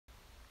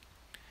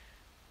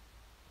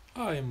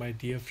Hi, my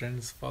dear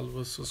friends,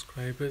 followers,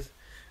 subscribers.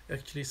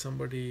 Actually,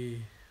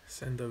 somebody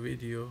sent the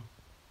video,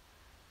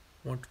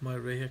 want my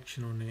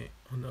reaction on it,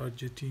 on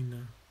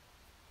Argentina.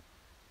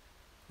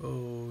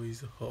 Oh,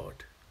 he's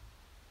hot.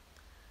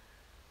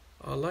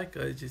 I like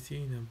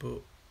Argentina,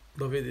 but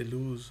the way they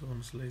lose,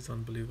 honestly, is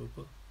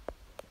unbelievable.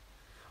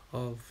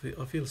 I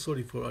feel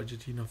sorry for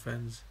Argentina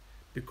fans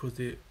because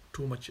they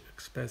too much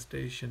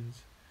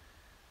expectations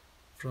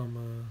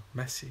from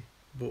Messi.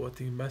 But I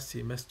think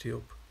Messi messed it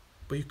up.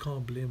 But you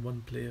can't blame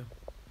one player.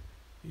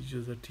 It's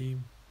just a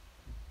team.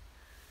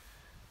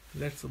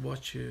 Let's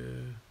watch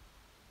it,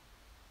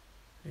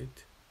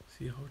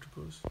 see how it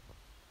goes.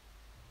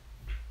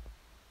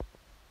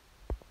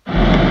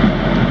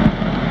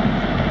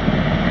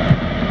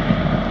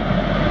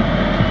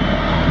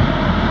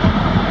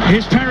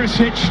 Here's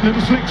Perisic,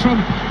 little flick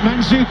from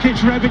Mandzukic,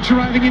 Rebic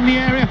arriving in the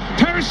area.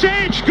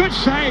 Perisic, good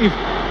save.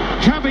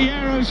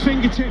 Caballero's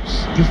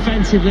fingertips.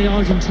 Defensively,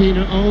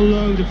 Argentina all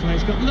over the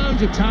place. Got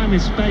loads of time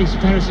and space,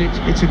 Perisic.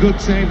 It's a good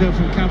save though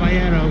from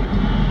Caballero.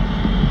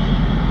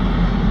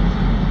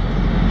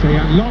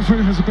 Dejan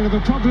Lovren has a bit of a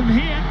problem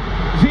here.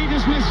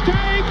 Vida's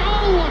mistake.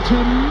 Oh, what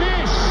a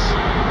miss!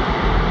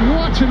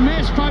 What a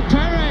miss by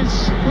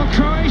Perez. Well,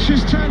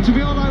 Croatia's turned to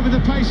be all over the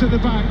place at the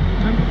back,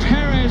 and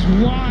Perez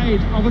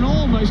wide of an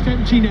almost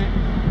empty net.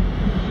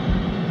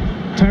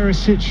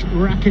 Perisic,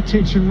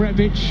 Rakitic and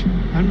Rebic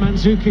and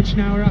Mandzukic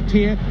now are up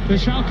here. The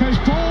Schalke's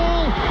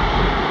ball.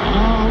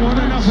 Oh, what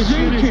an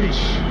opportunity.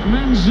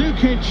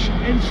 Mandzukic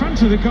in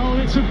front of the goal.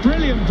 It's a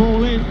brilliant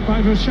ball in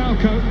by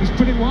Schalke. He's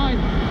put it wide.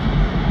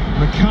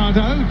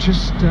 Mercado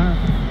just...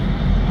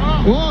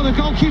 Oh, the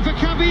goalkeeper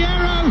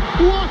Caballero.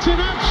 What an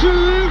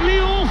absolutely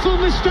awful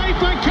mistake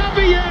by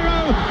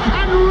Caballero.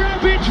 And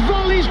Rebic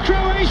volleys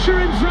Croatia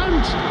in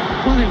front.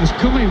 Well, it was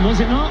coming, was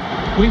it not?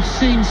 We've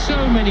seen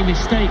so many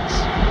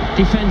mistakes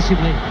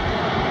defensively.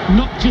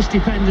 Not just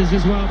defenders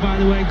as well, by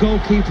the way.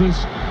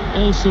 Goalkeepers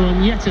also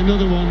on yet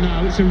another one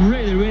now. It's a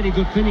really, really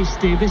good finish,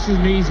 Steve. This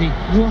isn't easy.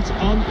 What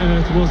on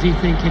earth was he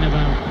thinking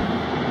about?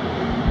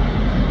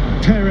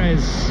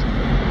 Perez.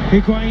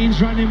 Higuain's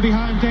running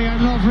behind Dejan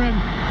Lovren.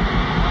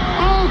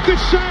 Oh, good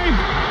save!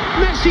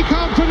 Messi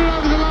can't put it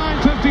over the line,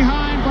 put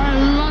behind by a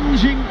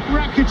lunging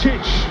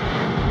Rakitic.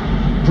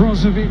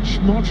 Brozovic,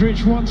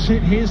 Modric wants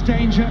it, here's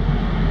danger.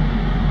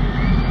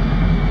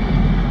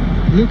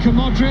 Luka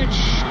Modric,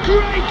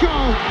 great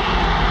goal!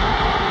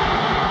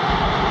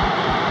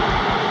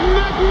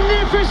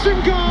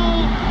 Magnificent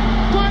goal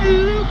by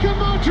Luka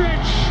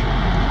Modric!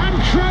 And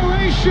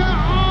Croatia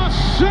are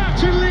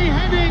certainly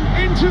heading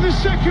into the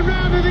second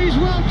round of these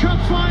World Cup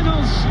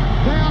finals.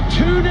 They are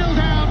 2-0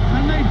 down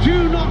and they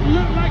do not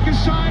look like a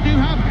side who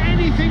have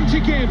anything to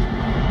give.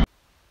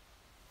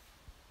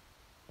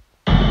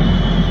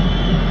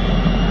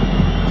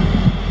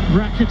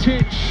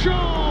 Rakitic,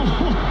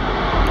 oh!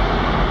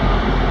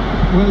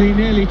 Well, he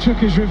nearly took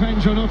his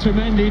revenge on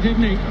Otamendi,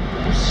 didn't he?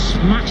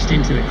 Smashed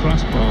into the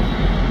crossbar.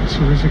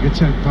 Terrific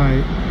attempt by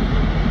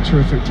a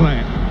terrific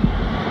player.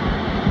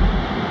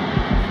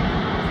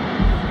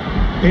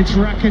 It's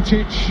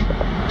Rakitic,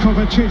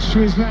 Kovacic to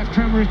his left,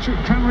 Kramaric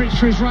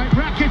to his right,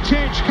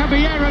 Rakitic,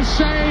 Caballero's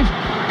save,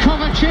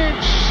 Kovacic,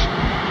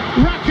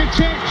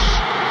 Rakitic,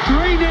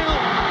 3-0,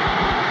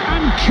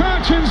 and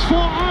curtains for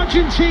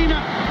Argentina.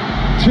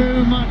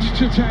 Too much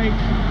to take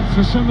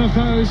for some of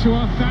those who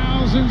are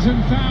thousands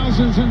and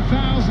thousands and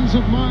thousands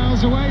of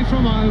miles away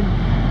from home.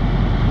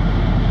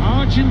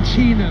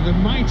 Argentina, the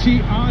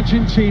mighty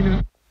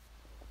Argentina.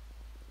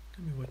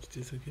 Let me watch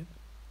this again.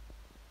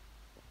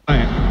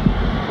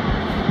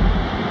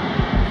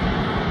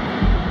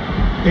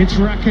 It's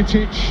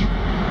Rakitic,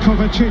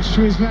 Kovacic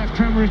to his left,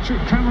 Kramaric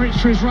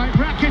to his right,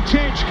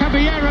 Rakitic,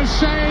 Caballero's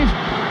save,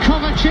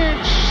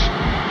 Kovacic,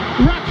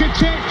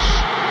 Rakitic,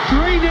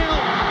 3-0,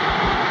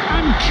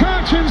 and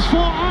curtains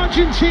for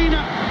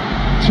Argentina.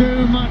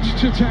 Too much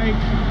to take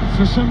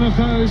for some of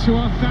those who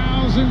are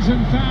thousands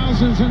and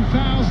thousands and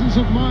thousands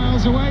of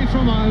miles away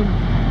from home.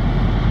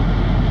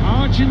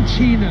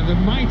 Argentina, the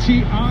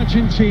mighty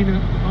Argentina,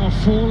 are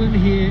fallen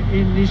here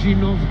in Nizhny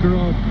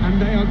Novgorod,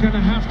 and they are going to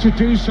have to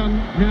do some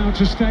now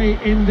to stay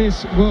in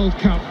this World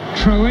Cup.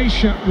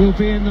 Croatia will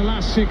be in the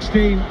last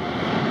 16,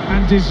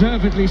 and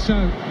deservedly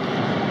so.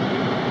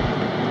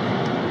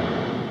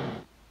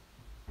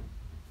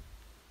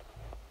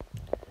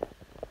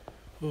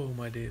 Oh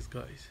my days,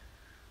 guys.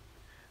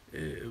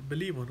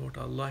 Believe or not,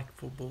 I like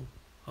football.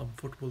 I'm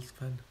a football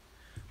fan.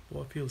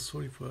 But I feel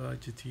sorry for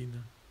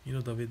Argentina. You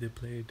know, the way they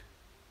played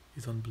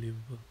is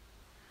unbelievable.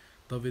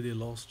 The way they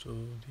lost,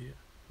 oh dear,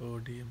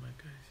 my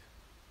guys.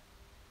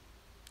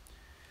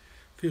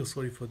 Feel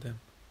sorry for them.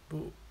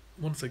 But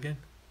once again,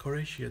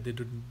 Croatia, they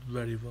did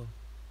very well.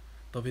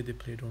 The way they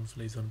played,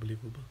 honestly, is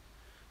unbelievable.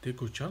 They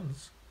got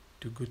chance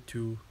to go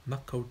to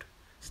knockout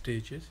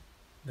stages,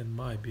 then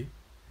maybe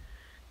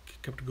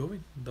kept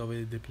going the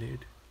way they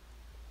played.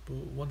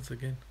 But once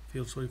again,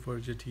 feel sorry for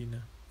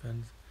Argentina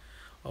fans.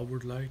 I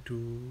would like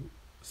to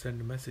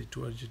send a message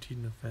to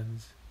Argentina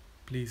fans.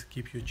 Please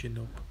keep your chin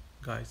up,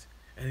 guys.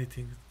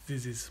 Anything,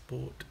 this is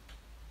sport.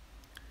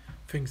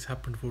 things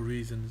happen for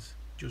reasons.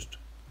 Just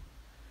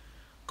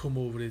come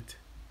over it,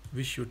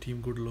 wish your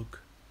team good luck,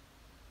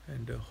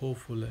 and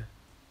hopefully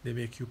they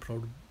make you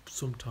proud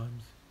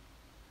sometimes.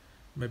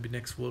 Maybe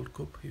next World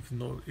Cup, if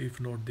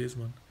not this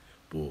one.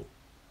 But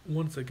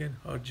once again,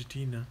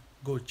 Argentina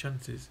got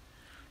chances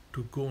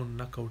to go on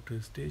knockout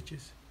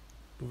stages,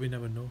 but we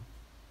never know.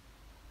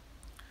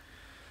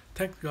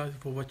 Thanks guys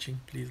for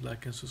watching. Please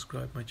like and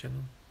subscribe my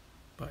channel.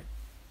 Bye.